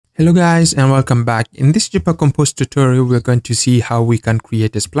Hello guys and welcome back. In this Jetpack Compose tutorial, we're going to see how we can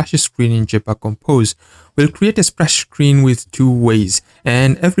create a splash screen in Jetpack Compose. We'll create a splash screen with two ways,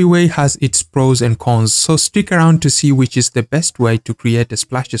 and every way has its pros and cons, so stick around to see which is the best way to create a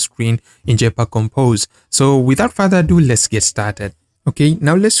splash screen in Jetpack Compose. So without further ado, let's get started. Okay,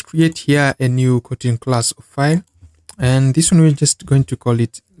 now let's create here a new Kotlin class file, and this one we're just going to call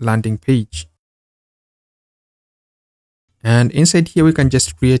it landing page. And inside here, we can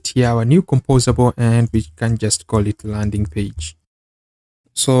just create here our new composable and we can just call it landing page.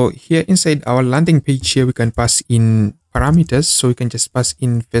 So here inside our landing page here, we can pass in parameters. So we can just pass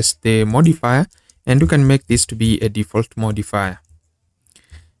in first the modifier, and we can make this to be a default modifier.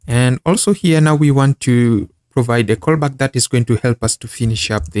 And also here now we want to provide a callback that is going to help us to finish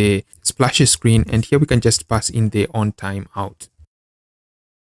up the splash screen. And here we can just pass in the on timeout.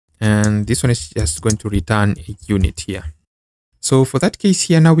 And this one is just going to return a unit here. So for that case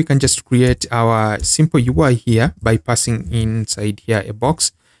here, now we can just create our simple UI here by passing inside here a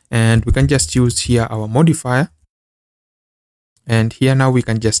box, and we can just use here our modifier. And here now we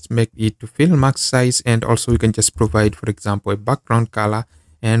can just make it to fill max size, and also we can just provide, for example, a background color.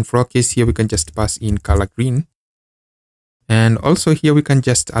 And for our case here, we can just pass in color green. And also here we can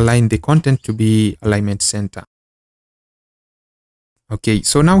just align the content to be alignment center. Okay,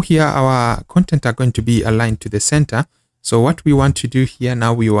 so now here our content are going to be aligned to the center. So what we want to do here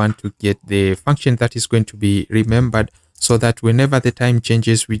now, we want to get the function that is going to be remembered so that whenever the time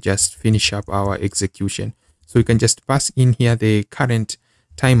changes, we just finish up our execution. So we can just pass in here the current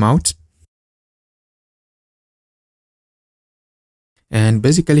timeout. And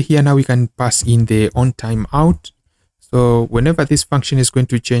basically here now we can pass in the on timeout. So whenever this function is going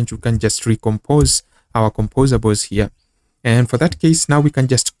to change, we can just recompose our composables here. And for that case, now we can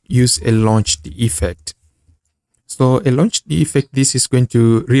just use a launched effect. So a launched effect, this is going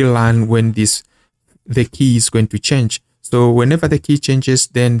to relearn when the key is going to change. So whenever the key changes,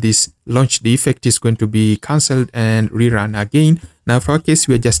 then this launched effect is going to be cancelled and rerun again. Now for our case,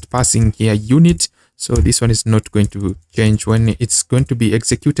 we are just passing here unit. So this one is not going to change. When it's going to be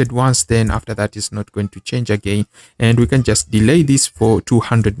executed once, then after that is not going to change again. And we can just delay this for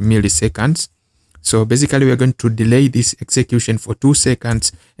 200 milliseconds. So basically, we are going to delay this execution for 2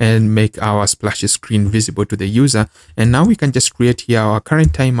 seconds and make our splash screen visible to the user. And now we can just create here our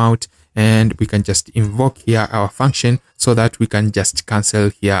current timeout, and we can just invoke here our function so that we can just cancel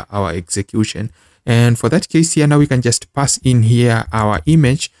here our execution. And for that case here, now we can just pass in here our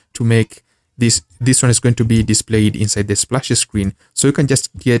image to make this one is going to be displayed inside the splash screen. So you can just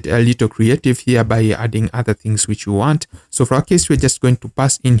get a little creative here by adding other things which you want. So for our case, we're just going to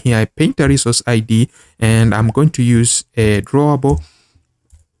pass in here a painter resource ID, and I'm going to use a drawable.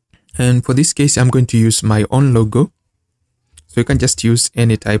 And for this case, I'm going to use my own logo. So you can just use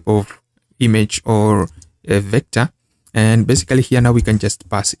any type of image or a vector. And basically here now we can just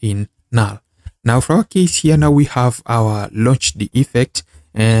pass in null. Now for our case here, now we have our launched effect,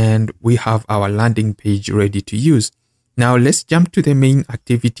 and we have our landing page ready to use. Now let's jump to the main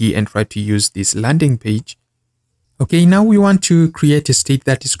activity and try to use this landing page. Okay, now we want to create a state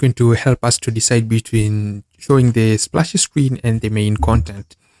that is going to help us to decide between showing the splash screen and the main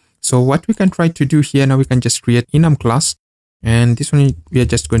content. So what we can try to do here, now we can just create enum class, and this one we are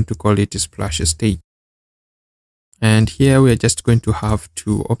just going to call it splash state. And here we are just going to have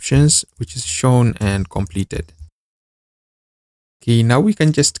two options, which is shown and completed. Okay, now we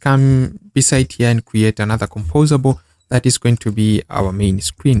can just come beside here and create another composable that is going to be our main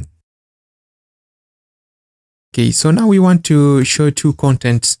screen. Okay, so now we want to show two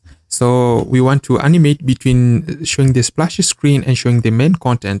contents. So we want to animate between showing the splash screen and showing the main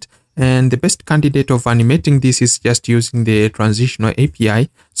content. And the best candidate of animating this is just using the transitional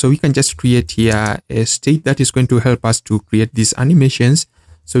API. So we can just create here a state that is going to help us to create these animations.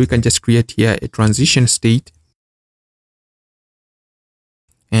 So we can just create here a transition state.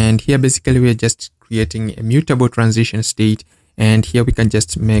 And here basically we are just creating a mutable transition state, and here we can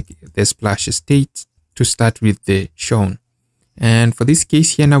just make the splash state to start with the shown. And for this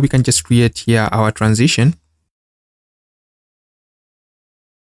case here, now we can just create here our transition,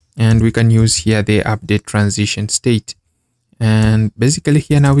 and we can use here the update transition state. And basically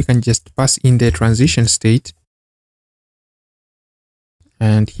here now we can just pass in the transition state,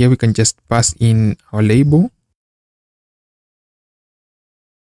 and here we can just pass in our label.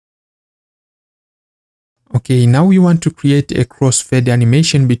 Okay, now we want to create a crossfade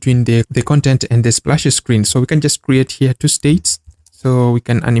animation between the content and the splash screen. So we can just create here two states. So we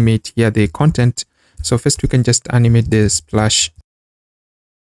can animate here the content. So first we can just animate the splash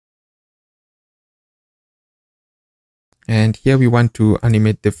And here we want to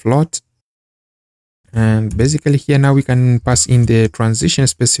animate the float. And basically here now we can pass in the transition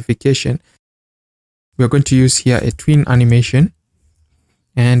specification. We're going to use here a twin animation,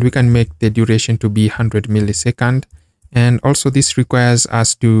 and we can make the duration to be 100 millisecond. And also this requires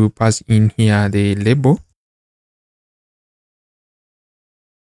us to pass in here the label.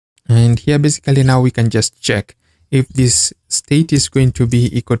 And here basically now we can just check if this state is going to be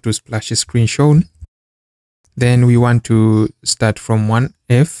equal to splash screen shown. Then we want to start from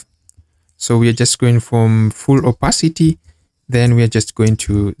 1F. So we are just going from full opacity. Then we are just going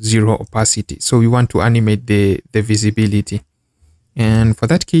to 0 opacity. So we want to animate the visibility. And for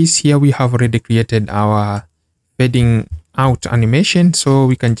that case here, we have already created our fading out animation. So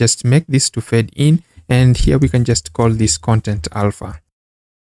we can just make this to fade in. And here we can just call this content alpha.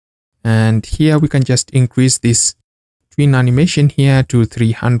 And here we can just increase this twin animation here to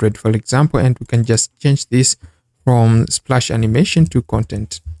 300, for example, and we can just change this from splash animation to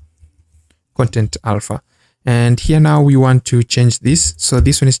content alpha. And here now we want to change this. So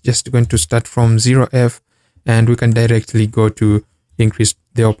this one is just going to start from 0F, and we can directly go to increase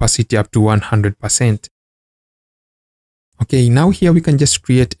the opacity up to 100%. Okay, now here we can just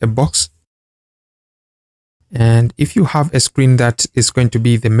create a box. And if you have a screen that is going to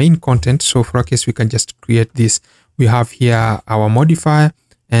be the main content, so for our case, we can just create this. We have here our modifier,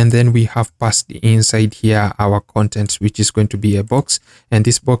 and then we have passed inside here our content, which is going to be a box. And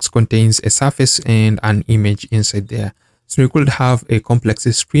this box contains a surface and an image inside there. So we could have a complex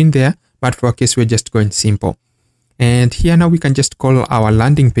screen there, but for our case, we're just going simple. And here now we can just call our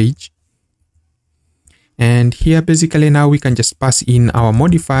landing page. And here basically now we can just pass in our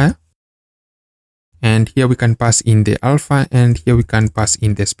modifier. And here we can pass in the alpha, and here we can pass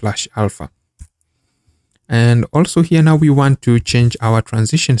in the splash alpha. And also here now we want to change our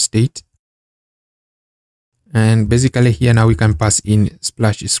transition state. And basically here now we can pass in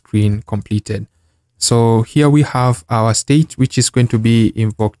splash screen completed. So here we have our state, which is going to be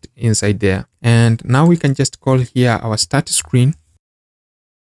invoked inside there. And now we can just call here our start screen.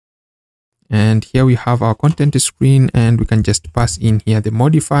 And here we have our content screen, and we can just pass in here the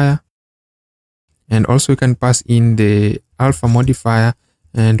modifier. And also we can pass in the alpha modifier,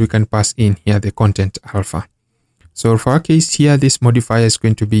 and we can pass in here the content alpha. So for our case here, this modifier is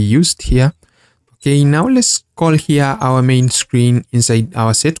going to be used here. Okay, now let's call here our main screen inside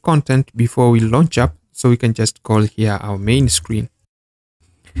our set content before we launch up. So we can just call here our main screen.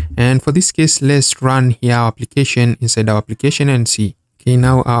 And for this case, let's run here our application inside our application and see. Okay,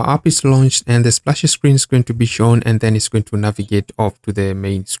 now our app is launched, and the splash screen is going to be shown, and then it's going to navigate off to the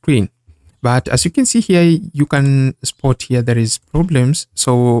main screen. But as you can see here, you can spot here there is problems.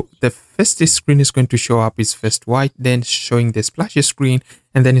 So the first screen is going to show up is first white, then showing the splash screen,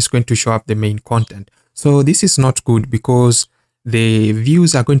 and then it's going to show up the main content. So this is not good because the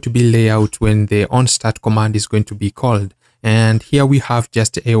views are going to be layout when the onStart command is going to be called. And here we have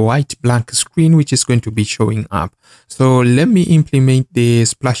just a white blank screen which is going to be showing up. So let me implement the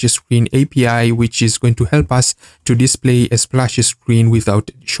splash screen API, which is going to help us to display a splash screen without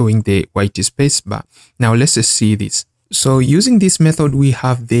showing the white spacebar. Now let's see this. So using this method, we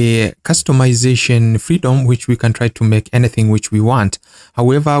have the customization freedom, which we can try to make anything which we want.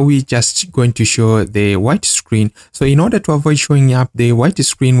 However, we're just going to show the white screen. So in order to avoid showing up the white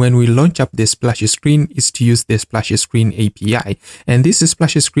screen when we launch up the splash screen is to use the splash screen API. And this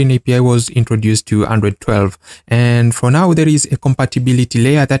splash screen API was introduced to Android 12. And for now, there is a compatibility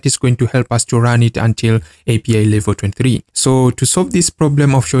layer that is going to help us to run it until API level 23. So to solve this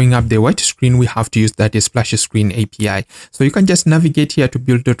problem of showing up the white screen, we have to use that splash screen API. So you can just navigate here to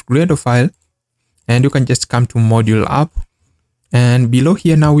build.gradle file, and you can just come to module app, and below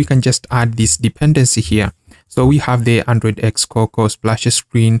here now we can just add this dependency here. So we have the Android X Coco splash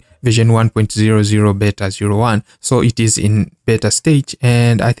screen version 1.00 beta 01. So it is in beta stage,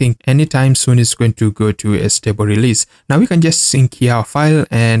 and I think anytime soon it's going to go to a stable release. Now we can just sync here our file,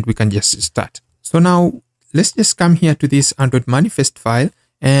 and we can just start. So now let's just come here to this Android manifest file.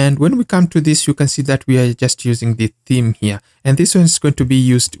 And when we come to this, you can see that we are just using the theme here. And this one is going to be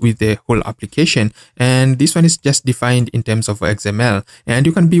used with the whole application. And this one is just defined in terms of XML. And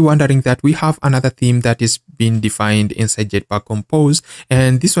you can be wondering that we have another theme that is being defined inside Jetpack Compose.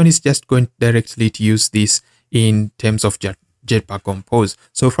 And this one is just going directly to use this in terms of Jetpack Compose.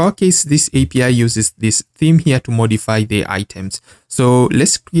 So for our case, this API uses this theme here to modify the items. So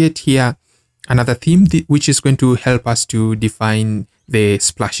let's create here another theme which is going to help us to define the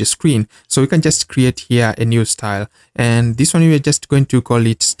splash screen. So we can just create here a new style, and this one we're just going to call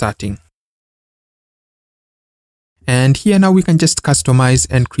it starting. And here now we can just customize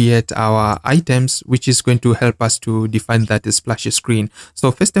and create our items, which is going to help us to define that splash screen.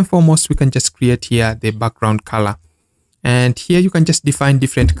 So first and foremost, we can just create here the background color. And here you can just define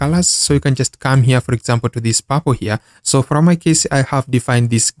different colors. So you can just come here, for example, to this purple here. So for my case, I have defined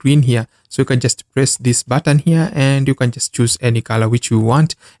this green here. So you can just press this button here and you can just choose any color which you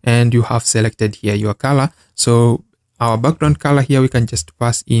want. And you have selected here your color. So our background color here, we can just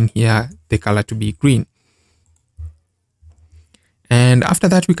pass in here the color to be green. And after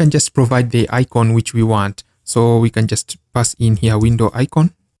that, we can just provide the icon which we want. So we can just pass in here window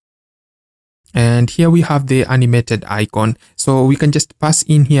icon. And here we have the animated icon. So we can just pass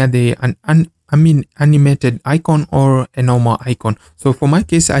in here the animated icon or a normal icon. So for my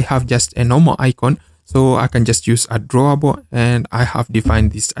case, I have just a normal icon. So I can just use a drawable and I have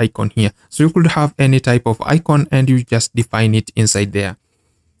defined this icon here. So you could have any type of icon and you just define it inside there.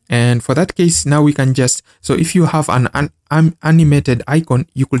 And for that case, now we can just, so if you have an animated icon,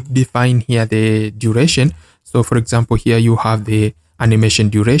 you could define here the duration. So for example, here you have the animation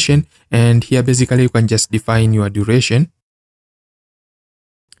duration, and here basically you can just define your duration.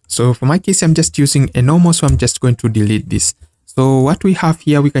 So for my case, I'm just using a normal, so I'm just going to delete this. So what we have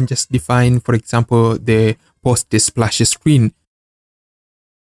here, we can just define, for example, the post splash screen.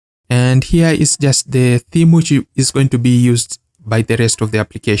 And here is just the theme which is going to be used by the rest of the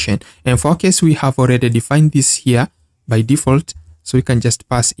application. And for our case, we have already defined this here by default. So we can just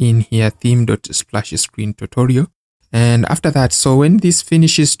pass in here theme.splashScreen tutorial. And after that, so when this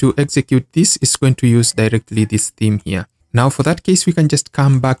finishes to execute this, it's going to use directly this theme here. Now for that case, we can just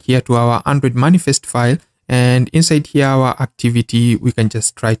come back here to our Android manifest file. And inside here, our activity, we can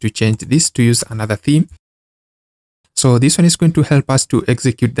just try to change this to use another theme. So this one is going to help us to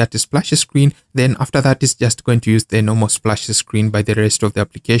execute that splash screen. Then after that, it's just going to use the normal splash screen by the rest of the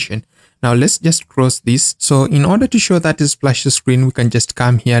application. Now let's just cross this. So in order to show that splash screen, we can just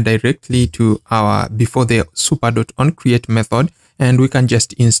come here directly to our before the super.onCreate method, and we can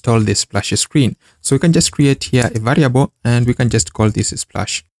just install the splash screen. So we can just create here a variable and we can just call this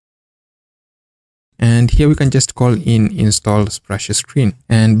splash. And here we can just call in install splash screen.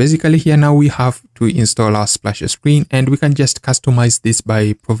 And basically here now we have to install our splash screen, and we can just customize this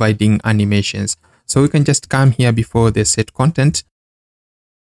by providing animations. So we can just come here before the set content,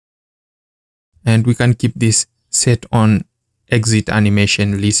 and we can keep this set on exit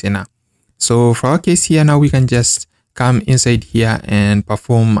animation listener. So for our case here now, we can just come inside here and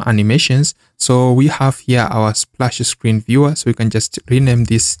perform animations. So we have here our splash screen viewer. So we can just rename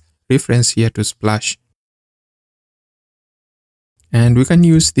this reference here to splash, and we can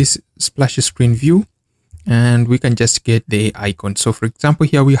use this splash screen view, and we can just get the icon. So for example,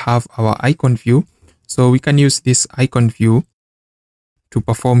 here we have our icon view. So we can use this icon view to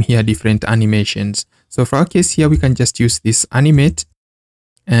perform here different animations. So for our case here, we can just use this animate,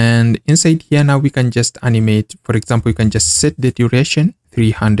 and inside here now we can just animate. For example, you can just set the duration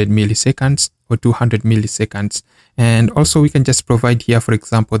 300 milliseconds or 200 milliseconds. And also we can just provide here, for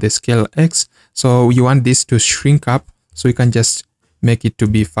example, the scale X. So you want this to shrink up. So you can just make it to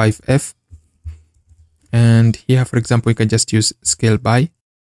be 5F. And here, for example, you can just use scale by.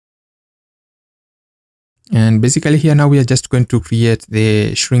 And basically here now we are just going to create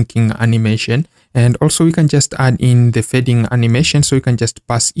the shrinking animation. And also we can just add in the fading animation. So you can just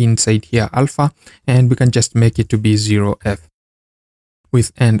pass inside here alpha, and we can just make it to be 0F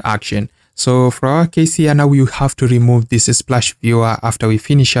with end action. So for our case here now, we have to remove this splash viewer after we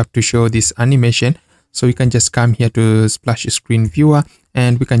finish up to show this animation. So we can just come here to splash screen viewer,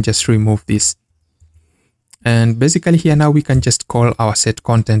 and we can just remove this. And basically here now we can just call our set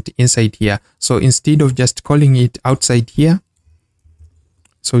content inside here. So instead of just calling it outside here,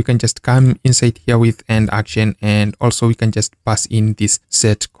 so we can just come inside here with end action, and also we can just pass in this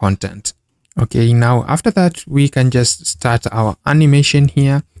set content. Okay, now after that, we can just start our animation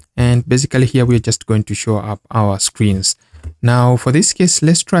here. And basically here, we're just going to show up our screens. Now for this case,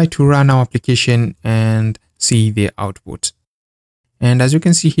 let's try to run our application and see the output. And as you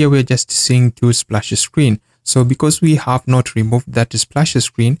can see here, we're just seeing two splash screen. So because we have not removed that splash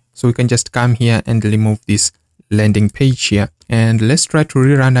screen, so we can just come here and remove this landing page here. And let's try to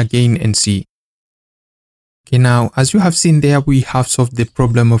rerun again and see. Okay, now as you have seen there, we have solved the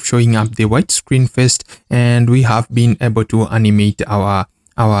problem of showing up the white screen first, and we have been able to animate our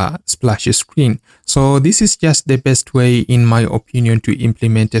splash screen. So this is just the best way, in my opinion, to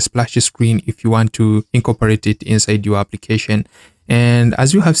implement a splash screen if you want to incorporate it inside your application. And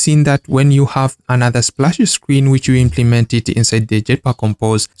as you have seen that when you have another splash screen which you implement it inside the Jetpack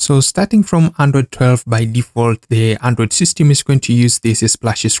Compose, so starting from Android 12 by default, the Android system is going to use this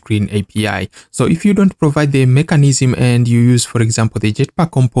splash screen API. So if you don't provide the mechanism and you use, for example, the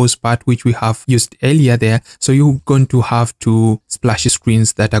Jetpack Compose part which we have used earlier there, so you're going to have two splash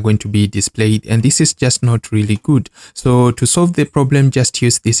screens that are going to be displayed, and this is just not really good. So to solve the problem, just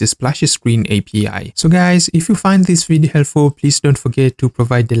use this splash screen API. So guys, if you find this video helpful, please don't forget to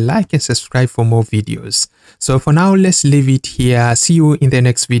provide the like and subscribe for more videos. So for now, let's leave it here. See you in the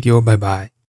next video. Bye bye.